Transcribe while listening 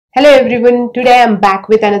Hello everyone, today I am back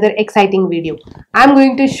with another exciting video. I am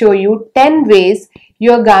going to show you 10 ways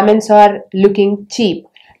your garments are looking cheap.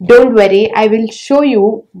 Don't worry, I will show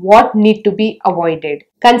you what need to be avoided.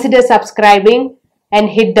 Consider subscribing and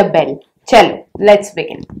hit the bell. Chalo, let's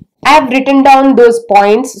begin. I have written down those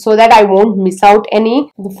points so that I won't miss out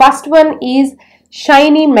any. The first one is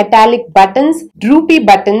shiny metallic buttons, droopy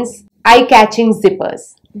buttons, eye-catching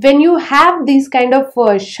zippers. When you have these kind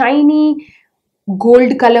of shiny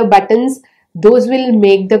gold color buttons, those will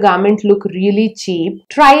make the garment look really cheap.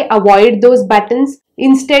 Try avoid those buttons.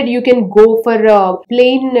 Instead, you can go for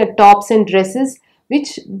plain tops and dresses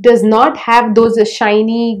which does not have those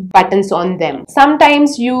shiny buttons on them.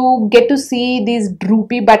 Sometimes you get to see these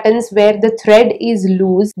droopy buttons where the thread is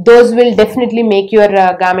loose. Those will definitely make your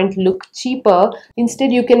garment look cheaper.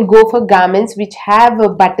 Instead, you can go for garments which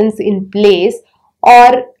have buttons in place,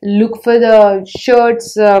 or look for the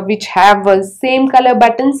shirts which have same color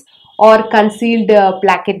buttons or concealed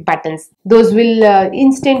placket buttons. Those will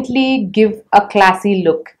instantly give a classy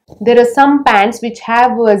look. There are some pants which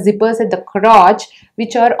have zippers at the crotch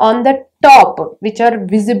which are on the top, which are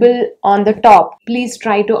visible on the top. Please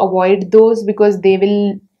try to avoid those because they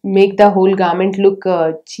will make the whole garment look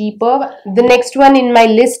cheaper. The next one in my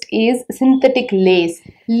list is synthetic lace.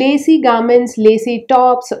 Lacy garments, lacy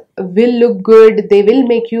tops will look good. They will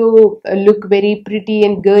make you look very pretty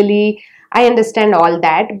and girly. I understand all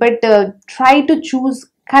that, but try to choose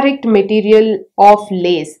correct material of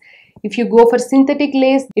lace. If you go for synthetic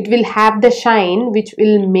lace, it will have the shine which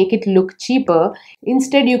will make it look cheaper.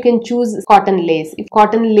 Instead, you can choose cotton lace. If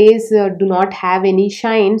cotton lace do not have any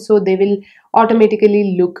shine, so they will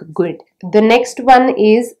automatically look good. The next one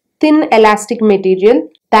is thin elastic material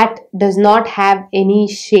that does not have any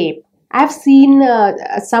shape. I've seen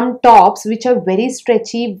some tops which are very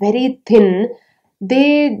stretchy, very thin.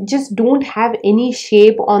 They just don't have any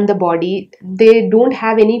shape on the body. They don't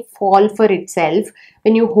have any fall for itself.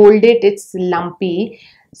 When you hold it, it's lumpy.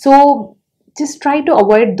 So just try to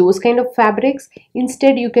avoid those kind of fabrics.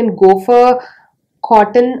 Instead, you can go for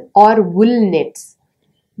cotton or wool knits.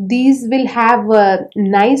 These will have a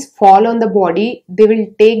nice fall on the body. They will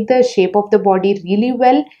take the shape of the body really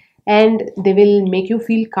well, and they will make you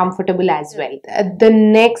feel comfortable as well. The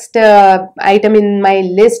next item in my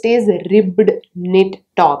list is ribbed knit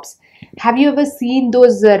tops. Have you ever seen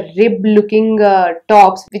those rib looking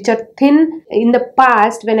tops which are thin? In the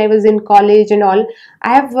past, when I was in college and all,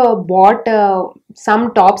 I have bought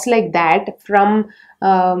some tops like that from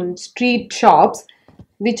street shops,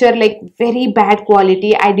 which are like very bad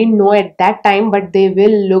quality. I didn't know at that time, but they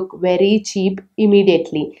will look very cheap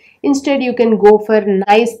immediately. Instead, you can go for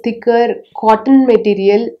nice thicker cotton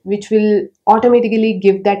material which will automatically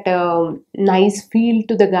give that nice feel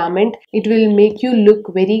to the garment. It will make you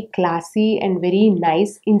look very classy and very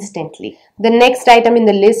nice instantly. The next item in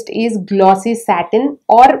the list is glossy satin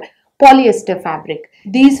or polyester fabric.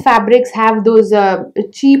 These fabrics have those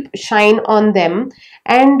cheap shine on them,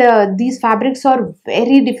 and these fabrics are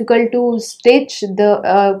very difficult to stitch.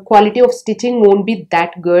 The quality of stitching won't be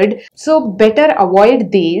that good, so better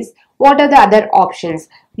avoid these. What are the other options?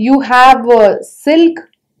 You have silk,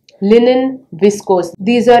 linen, viscose.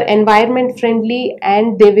 These are environment friendly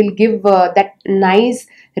and they will give that nice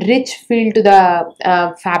rich feel to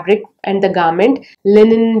the fabric and the garment.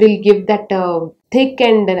 Linen will give that thick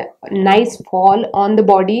and nice fall on the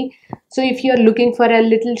body. So if you are looking for a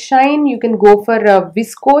little shine, you can go for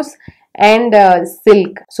viscose and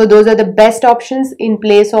silk. So those are the best options in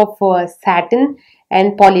place of satin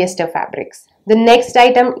and polyester fabrics. The next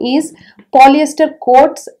item is polyester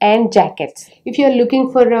coats and jackets. If you are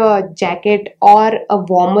looking for a jacket or a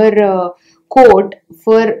warmer coat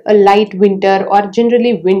for a light winter or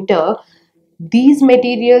generally winter, these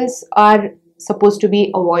materials are supposed to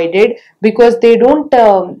be avoided because they don't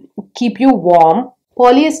keep you warm.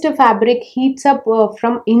 Polyester fabric heats up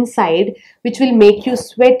from inside, which will make you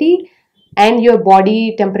sweaty and your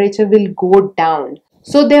body temperature will go down.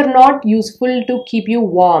 So they're not useful to keep you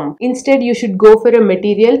warm. Instead, you should go for a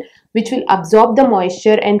material which will absorb the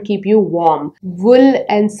moisture and keep you warm. Wool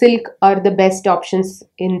and silk are the best options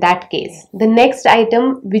in that case. The next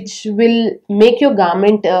item which will make your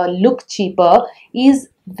garment look cheaper is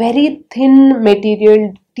very thin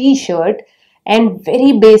material t-shirt and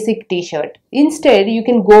very basic t-shirt. Instead, you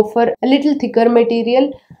can go for a little thicker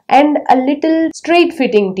material and a little straight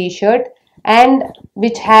fitting t-shirt, and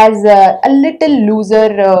which has a little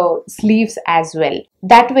looser sleeves as well.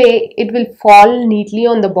 That way it will fall neatly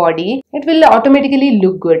on the body. It will automatically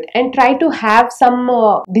look good. And try to have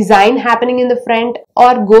some design happening in the front,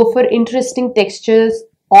 or go for interesting textures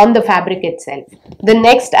on the fabric itself. The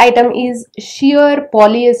next item is sheer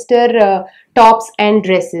polyester tops and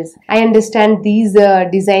dresses. I understand these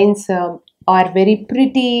designs are very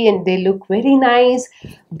pretty and they look very nice,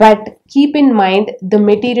 but keep in mind the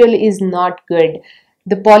material is not good.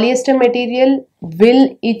 The polyester material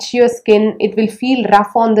will itch your skin, it will feel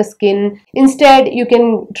rough on the skin. Instead, you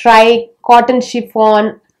can try cotton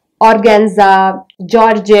chiffon, organza,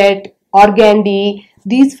 georgette, organdy.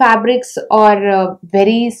 These fabrics are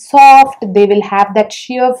very soft, they will have that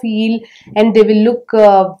sheer feel and they will look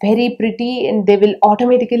very pretty, and they will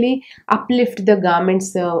automatically uplift the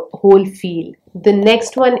garment's whole feel. The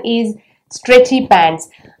next one is stretchy pants.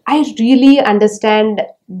 I really understand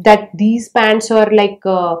that these pants are like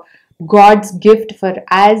God's gift for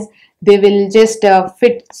us. They will just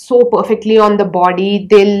fit so perfectly on the body.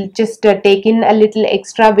 They'll just take in a little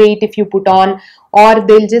extra weight if you put on, or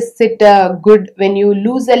they'll just sit good when you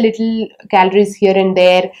lose a little calories here and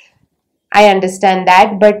there. I understand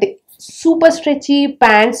that, but super stretchy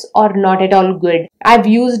pants are not at all good. I've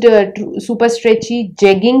used super stretchy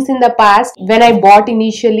jeggings in the past. When I bought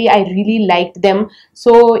initially, I really liked them.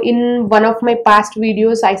 So in one of my past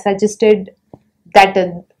videos, I suggested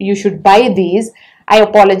that you should buy these. I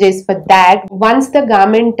apologize for that. Once the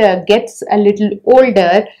garment gets a little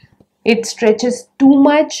older, it stretches too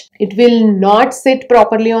much, it will not sit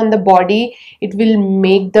properly on the body, it will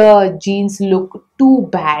make the jeans look too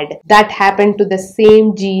bad. That happened to the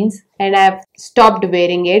same jeans and I've stopped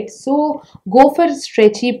wearing it. So go for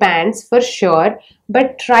stretchy pants for sure,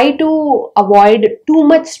 but try to avoid too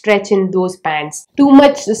much stretch in those pants. Too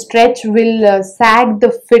much stretch will sag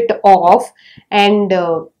the fit off and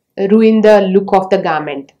ruin the look of the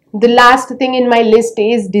garment. The last thing in my list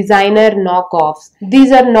is designer knockoffs.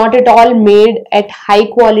 These are not at all made at high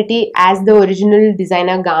quality as the original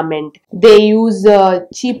designer garment. They use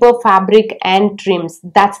cheaper fabric and trims.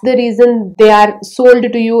 That's the reason they are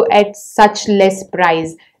sold to you at such less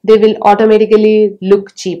price. They will automatically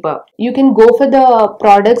look cheaper. You can go for the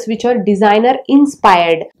products which are designer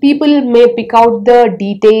inspired. People may pick out the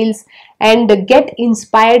details and get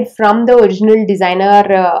inspired from the original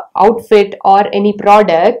designer outfit or any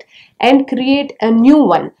product and create a new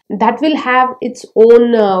one that will have its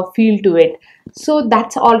own feel to it. So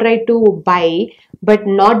that's all right to buy, but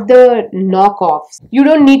not the knockoffs. You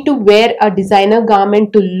don't need to wear a designer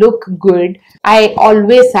garment to look good. I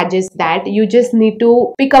always suggest that you just need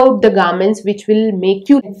to pick out the garments which will make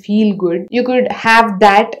you feel good. You could have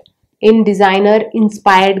that in designer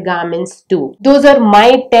inspired garments too. Those are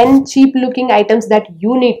my 10 cheap looking items that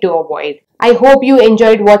you need to avoid. I hope you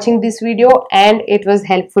enjoyed watching this video and it was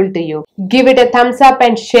helpful to you. Give it a thumbs up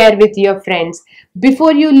and share with your friends.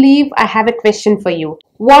 Before you leave, I have a question for you.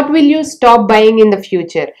 What will you stop buying in the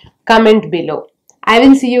future? Comment below. I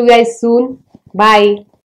will see you guys soon. Bye.